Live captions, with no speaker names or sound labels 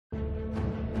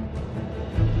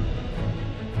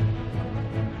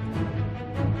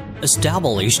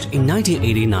Established in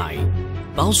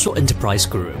 1989, BAOSUO Enterprise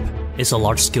Group is a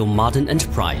large-scale modern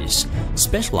enterprise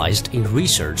specialized in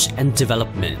research and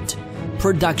development,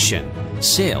 production,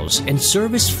 sales, and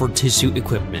service for tissue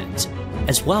equipment,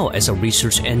 as well as a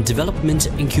research and development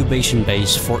incubation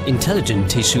base for intelligent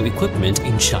tissue equipment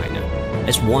in China.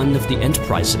 As one of the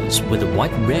enterprises with a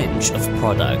wide range of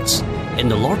products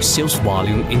and a large sales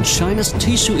volume in China's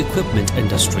tissue equipment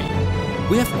industry,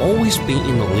 we have always been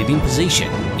in a leading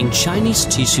position in Chinese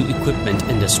tissue equipment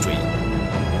industry.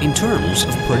 In terms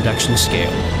of production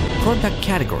scale, product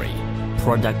category,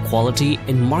 product quality,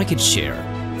 and market share,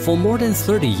 for more than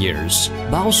 30 years,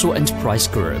 BAOSUO Enterprise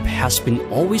Group has been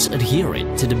always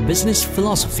adhering to the business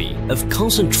philosophy of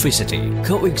concentricity,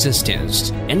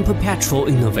 coexistence, and perpetual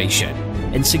innovation,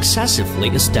 and successively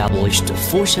established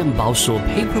Foshan BAOSUO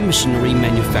Paper Machinery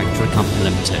Manufacturing Company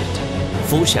Limited,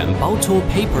 Foshan Baotuo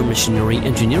Paper Machinery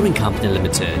Engineering Company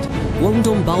Limited,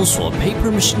 Guangdong BAOSUO Paper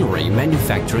Machinery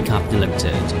Manufacturing Company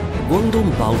Limited,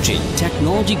 Guangdong Baojin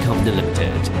Technology Company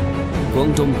Limited,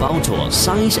 Guangdong Baotuo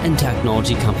Science and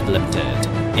Technology Company Limited,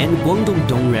 and Guangdong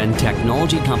Dongran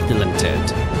Technology Company Limited.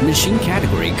 Machine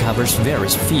category covers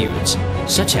various fields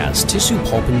such as tissue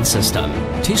pulping system,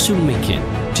 tissue making,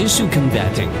 tissue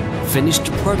converting, finished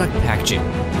product packaging,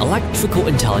 electrical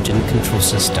intelligent control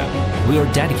system. We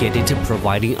are dedicated to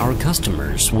providing our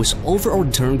customers with overall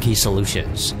turnkey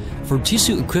solutions for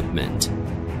tissue equipment.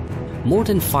 More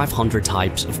than 500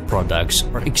 types of products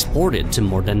are exported to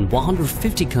more than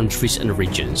 150 countries and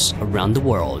regions around the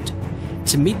world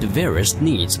to meet the various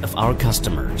needs of our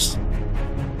customers.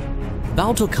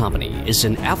 Baotuo Company is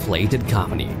an affiliated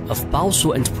company of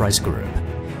BAOSUO Enterprise Group,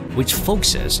 which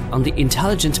focuses on the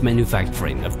intelligent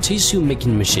manufacturing of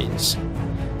tissue-making machines.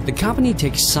 The company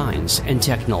takes science and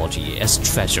technology as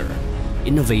treasure,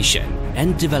 innovation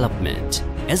and development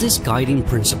as its guiding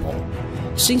principle.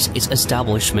 Since its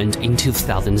establishment in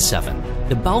 2007,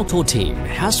 the Baotuo team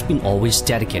has been always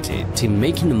dedicated to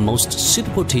making the most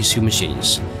suitable tissue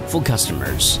machines for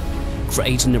customers,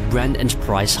 creating a brand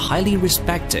enterprise highly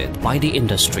respected by the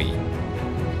industry.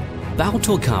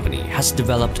 Baotuo Company has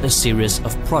developed a series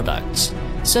of products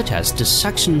such as the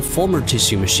suction former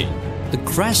tissue machine, the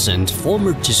crescent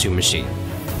former tissue machine,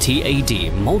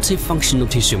 TAD multifunctional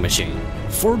tissue machine,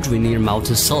 four-linear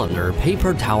multi-cylinder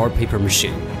paper tower paper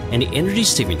machine, and the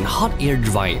energy-saving hot air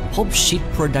drying pulp sheet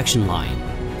production line,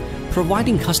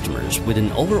 providing customers with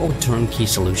an overall turnkey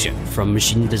solution from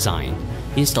machine design,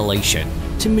 installation,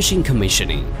 to machine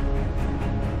commissioning.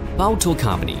 Baotuo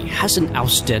Company has an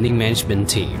outstanding management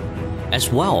team, as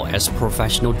well as a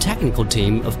professional technical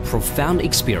team of profound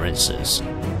experiences.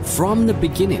 From the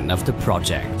beginning of the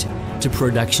project to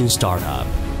production startup,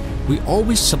 we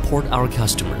always support our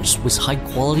customers with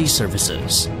high-quality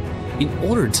services in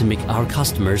order to make our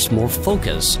customers more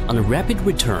focused on a rapid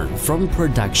return from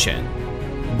production.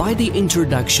 By the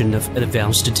introduction of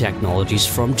advanced technologies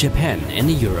from Japan and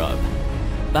Europe,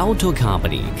 Baotuo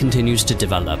Company continues to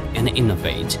develop and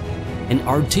innovate, and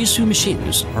our tissue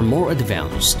machines are more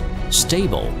advanced,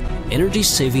 stable,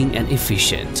 energy-saving, and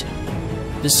efficient.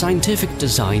 The scientific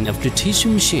design of the tissue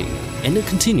machine and the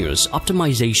continuous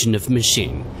optimization of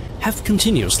machine have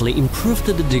continuously improved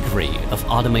the degree of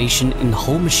automation in the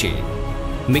whole machine,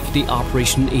 make the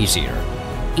operation easier,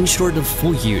 ensure the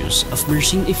full use of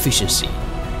machine efficiency,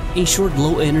 ensure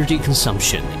low energy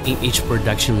consumption in each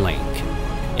production link,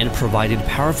 and provided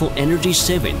powerful energy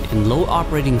saving and low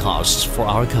operating costs for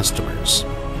our customers.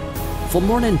 For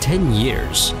more than 10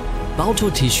 years,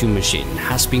 Baotuo tissue machine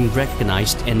has been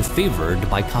recognized and favored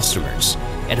by customers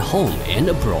at home and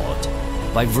abroad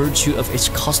by virtue of its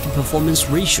cost-to-performance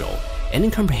ratio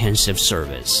and comprehensive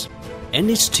service. And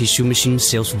its tissue machine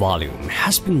sales volume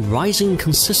has been rising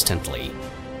consistently.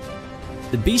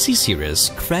 The BC series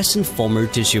Crescent Former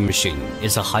tissue machine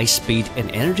is a high-speed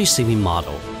and energy-saving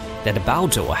model that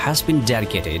Baotuo has been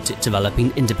dedicated to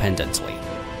developing independently.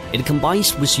 It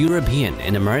combines with European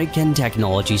and American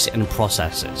technologies and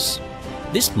processes.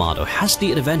 This model has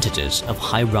the advantages of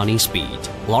high running speed,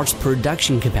 large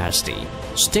production capacity,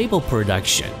 stable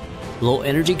production, low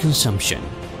energy consumption,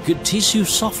 good tissue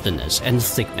softness and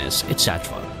thickness,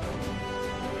 etc.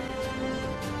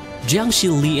 Jiangxi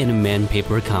Li & Man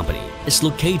Paper Company is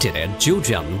located at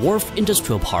Zhoujiang Wharf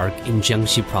Industrial Park in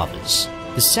Jiangxi Province.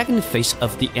 The second phase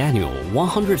of the annual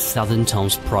 100,000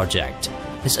 tons project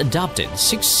has adopted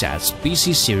 6 sets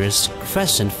BC series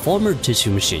Crescent former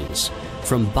tissue machines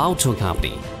from Baotuo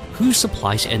Company, who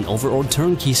supplies an overall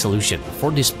turnkey solution for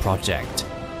this project.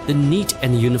 The neat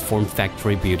and uniform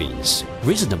factory buildings,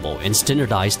 reasonable and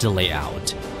standardized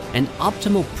layout, and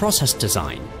optimal process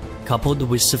design, coupled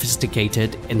with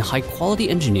sophisticated and high-quality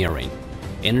engineering,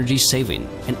 energy-saving,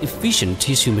 and efficient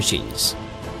tissue machines.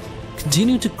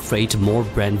 Continue to create more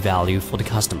brand value for the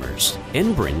customers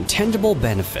and bring tangible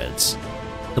benefits.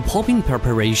 The pulping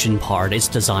preparation part is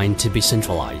designed to be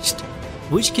centralized,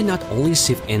 which can not only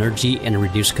save energy and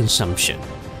reduce consumption,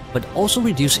 but also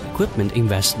reduce equipment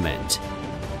investment.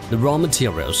 The raw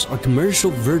materials are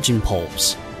commercial virgin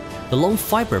pulps. The long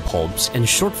fiber pulps and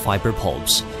short fiber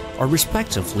pulps are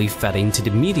respectively fed into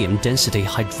the medium-density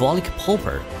hydraulic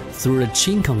pulper through a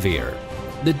chain conveyor.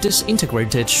 The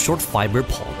disintegrated short fiber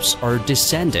pulps are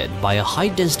descended by a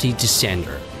high-density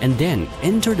descender and then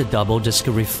enter the double-disc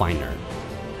refiner.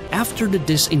 After the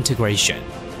disintegration,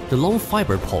 the long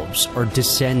fiber pulps are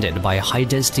descended by a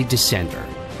high-density descender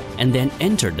and then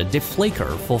enter the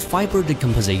deflaker for fiber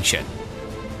decomposition.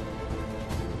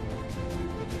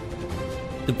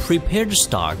 The prepared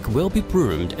stock will be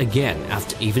brewed again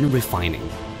after even refining,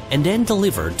 and then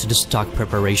delivered to the stock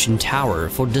preparation tower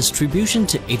for distribution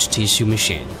to each tissue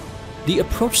machine. The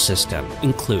approach system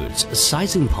includes a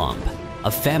sizing pump,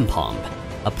 a fan pump,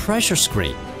 a pressure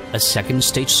screen, a second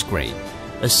stage screen,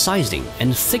 a sizing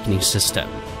and thickening system,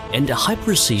 and a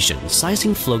high-precision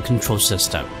sizing flow control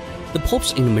system. The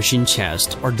pulps in the machine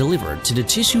chest are delivered to the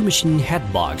tissue machine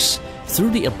head box through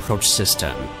the approach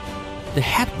system. The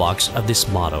head box of this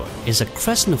model is a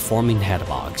crescent-forming head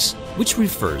box, which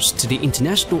refers to the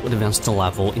international advanced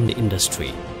level in the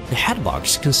industry. The head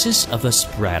box consists of a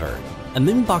spreader, a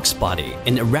main box body,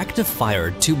 and a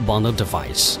rectifier tube bundle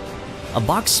device, a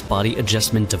box body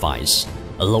adjustment device,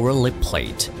 a lower lip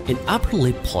plate, an upper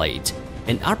lip plate,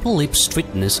 an upper lip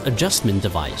straightness adjustment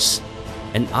device,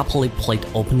 an upper lip plate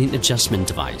opening adjustment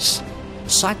device,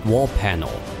 side wall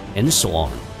panel, and so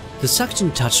on. The suction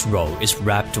touch roll is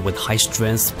wrapped with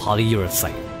high-strength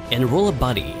polyurethane, and roller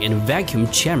body and vacuum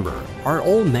chamber are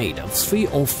all made of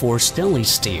 304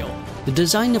 stainless steel. The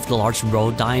design of the large roll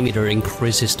diameter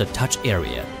increases the touch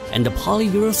area, and the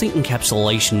polyurethane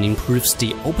encapsulation improves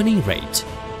the opening rate,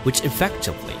 which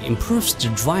effectively improves the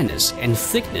dryness and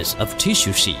thickness of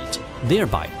tissue sheet,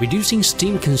 thereby reducing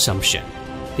steam consumption.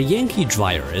 The Yankee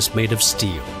dryer is made of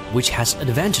steel, which has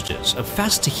advantages of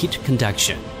fast heat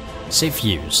conduction, safe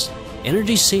use,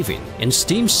 energy saving and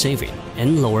steam saving,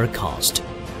 and lower cost.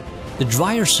 The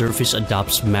dryer surface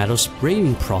adopts metal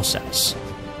spraying process,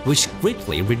 which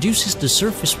greatly reduces the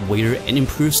surface wear and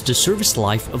improves the service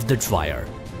life of the dryer.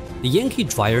 The Yankee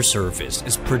dryer surface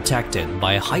is protected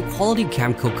by a high-quality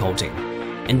chemical coating,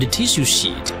 and the tissue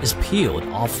sheet is peeled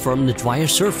off from the dryer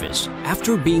surface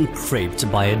after being scraped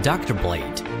by a doctor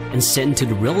blade and sent to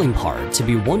the rolling part to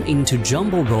be won into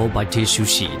jumbo roll by tissue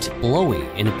sheet blowing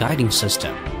in a guiding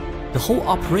system. The whole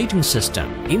operating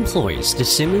system employs the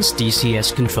Siemens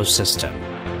DCS control system,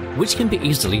 which can be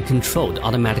easily controlled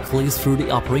automatically through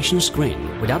the operation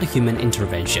screen without human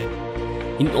intervention.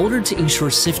 In order to ensure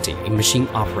safety in machine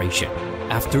operation,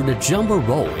 after the jumbo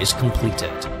roll is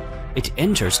completed, it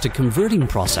enters the converting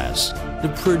process.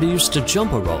 The produced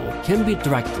jumbo roll can be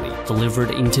directly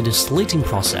delivered into the slitting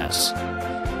process.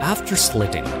 After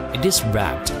slitting, it is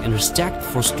wrapped and stacked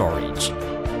for storage.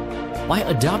 By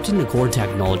adopting the core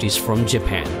technologies from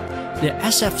Japan, the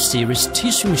SF series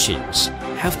tissue machines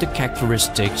have the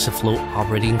characteristics of low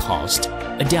operating cost,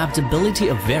 adaptability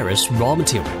of various raw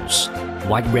materials,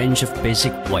 wide range of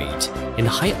basic weight, and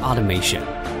high automation.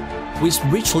 With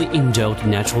richly endowed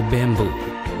natural bamboo,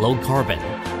 low carbon,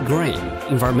 green,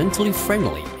 environmentally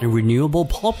friendly, and renewable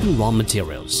pulp and raw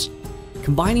materials.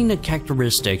 Combining the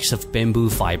characteristics of bamboo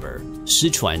fiber,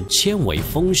 Sichuan Qianwei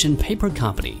Fengshan Paper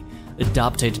Company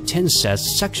adopted 10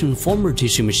 sets section former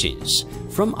tissue machines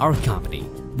from our company,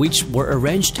 which were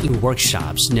arranged in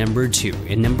workshops number 2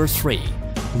 and number 3,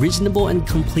 reasonable and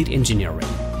complete engineering,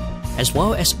 as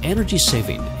well as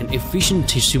energy-saving and efficient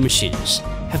tissue machines,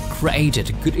 have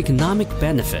created good economic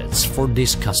benefits for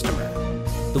this customer.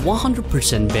 The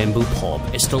 100% bamboo pulp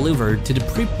is delivered to the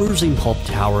pre-bruising pulp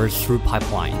tower through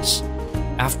pipelines.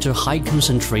 After high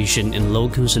concentration and low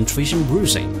concentration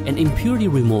bruising and impurity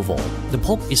removal, the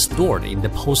pulp is stored in the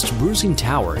post-bruising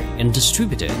tower and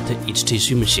distributed to each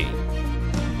tissue machine.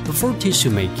 Before tissue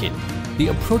making, the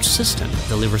approach system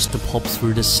delivers the pulp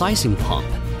through the sizing pump,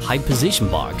 high position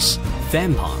box,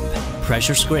 fan pump,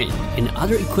 pressure screen, and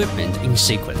other equipment in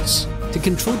sequence to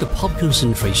control the pulp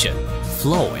concentration,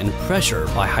 flow, and pressure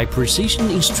by high precision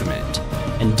instrument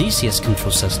and DCS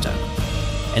control system,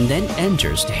 and then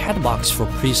enters the head box for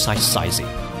precise sizing.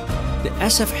 The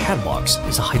SF head box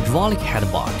is a hydraulic head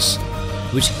box,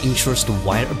 which ensures the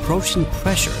wire approaching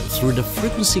pressure through the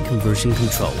frequency conversion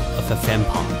control of a fan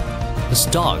pump. The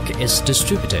stock is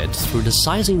distributed through the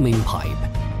sizing main pipe,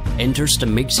 enters the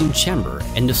mixing chamber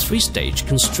and the 3-stage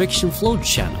constriction flow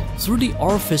channel through the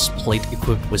orifice plate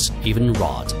equipped with even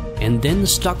rod, and then the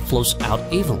stock flows out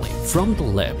evenly from the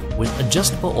lip with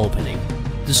adjustable opening.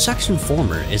 The suction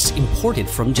former is imported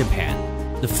from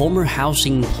Japan. The former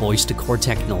housing employs the core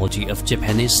technology of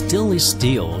Japanese stainless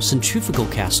steel centrifugal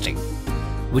casting,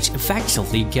 which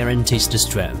effectively guarantees the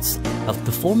strength of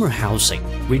the former housing,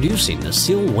 reducing the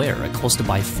seal wear caused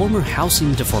by former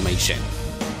housing deformation.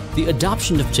 The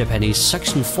adoption of Japanese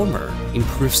suction former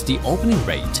improves the opening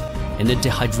rate and the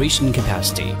dehydration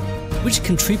capacity, which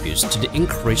contributes to the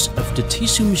increase of the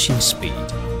tissue machine speed.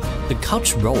 The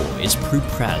couch roll is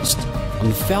pre-pressed on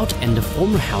the felt and the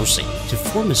former housing to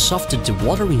form a soft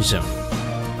dewatering zone.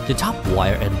 The top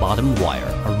wire and bottom wire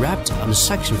are wrapped on the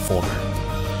suction former,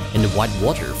 and the white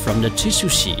water from the tissue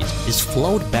sheet is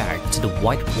flowed back to the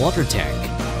white water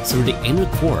tank through the inner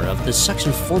core of the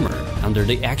suction former under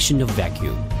the action of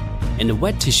vacuum, and the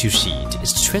wet tissue sheet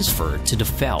is transferred to the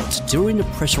felt during the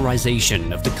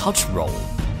pressurization of the couch roll.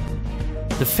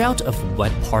 The felt of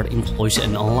wet part employs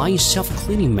an online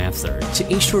self-cleaning method to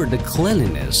ensure the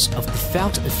cleanliness of the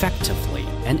felt effectively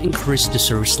and increase the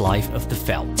service life of the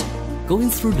felt.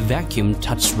 Going through the vacuum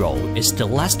touch roll is the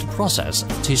last process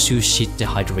of tissue sheet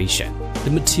dehydration. The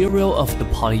material of the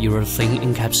polyurethane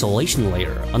encapsulation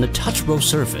layer on the touch roll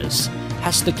surface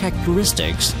has the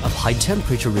characteristics of high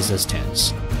temperature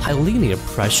resistance, high linear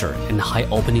pressure, and high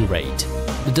opening rate.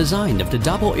 The design of the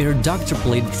double air ductor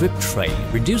blade drip tray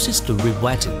reduces the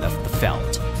re-wetting of the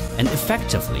felt and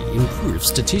effectively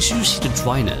improves the tissue sheet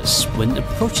dryness when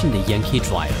approaching the Yankee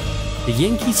dryer. The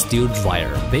Yankee steel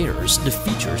dryer bears the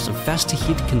features of fast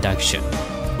heat conduction,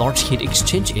 large heat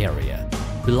exchange area,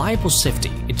 reliable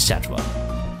safety, etc.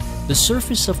 The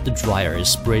surface of the dryer is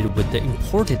sprayed with the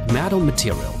imported metal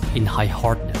material in high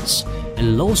hardness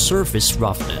and low surface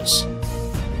roughness,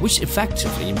 which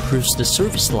effectively improves the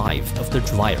service life of the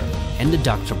dryer and the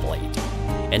ductor blade,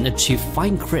 and achieve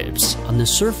fine crisps on the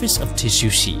surface of tissue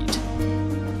sheet.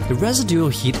 The residual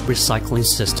heat recycling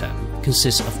system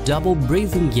consists of double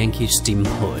breathing Yankee steam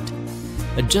hood,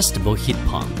 adjustable heat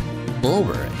pump,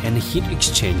 blower, and heat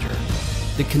exchanger.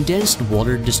 The condensed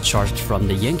water discharged from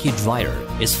the Yankee dryer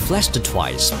is flashed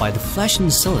twice by the flashing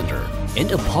cylinder,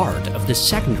 and a part of the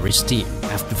secondary steam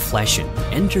after flashing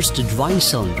enters the drying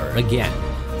cylinder again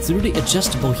through the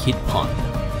adjustable heat pump.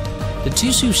 The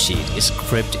tissue sheet is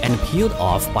crimped and peeled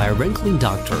off by a wrinkling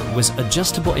ductor with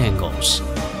adjustable angles,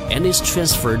 and is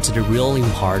transferred to the reeling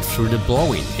part through the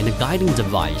blowing and a guiding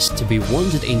device to be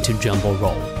wound into jumbo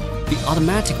roll. The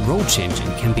automatic roll changing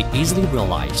can be easily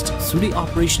realized through the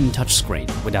operation touchscreen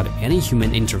without any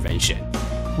human intervention,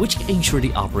 which can ensure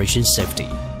the operation safety.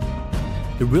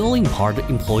 The reeling part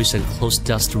employs a closed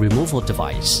dust removal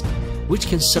device, which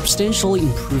can substantially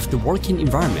improve the working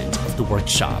environment of the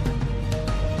workshop.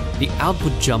 The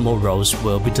output jumbo rolls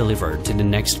will be delivered to the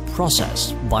next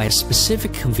process by a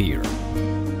specific conveyor.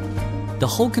 The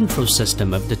whole control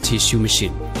system of the tissue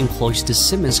machine employs the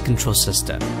Siemens control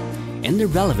system, and the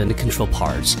relevant control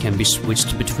parts can be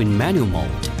switched between manual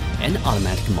mode and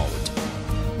automatic mode,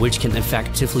 which can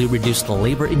effectively reduce the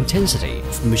labor intensity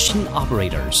of machine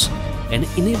operators and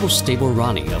enable stable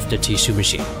running of the tissue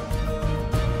machine.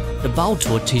 The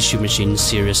Baotuo tissue machine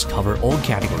series cover all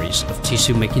categories of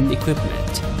tissue making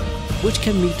equipment, which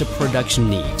can meet the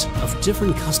production needs of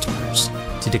different customers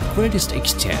to the greatest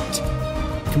extent.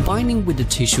 Combining with the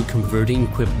tissue converting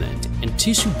equipment and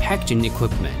tissue packaging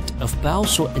equipment of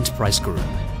BAOSUO Enterprise Group,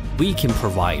 we can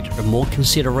provide a more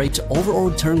considerate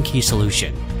overall turnkey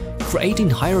solution, creating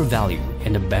higher value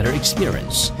and a better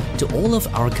experience to all of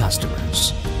our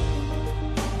customers.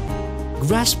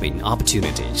 Grasping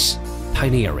opportunities,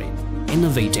 pioneering,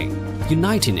 innovating,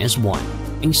 uniting as one,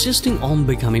 insisting on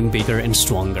becoming bigger and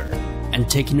stronger, and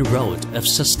taking the road of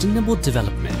sustainable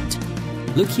development.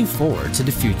 Looking forward to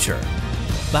the future,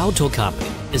 Baotuo Company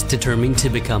is determined to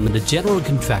become the general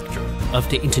contractor of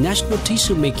the international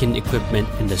tissue-making equipment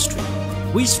industry.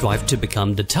 We strive to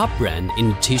become the top brand in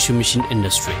the tissue machine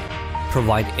industry,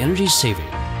 provide energy-saving,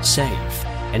 safe,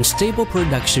 and stable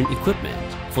production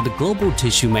equipment for the global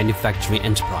tissue manufacturing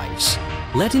enterprise,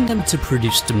 letting them to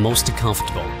produce the most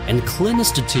comfortable and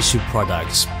cleanest tissue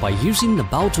products by using the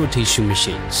Baotuo tissue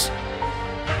machines.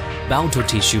 Baotuo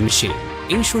tissue machine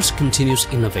ensures continuous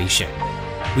innovation.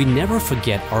 We never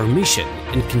forget our mission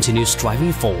and continue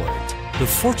striving forward. The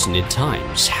fortunate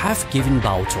times have given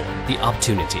Baotuo the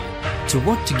opportunity to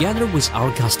work together with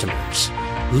our customers,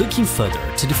 looking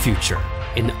further to the future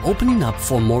and opening up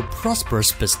for more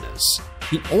prosperous business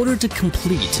in order to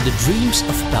complete the dreams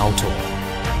of Baotuo.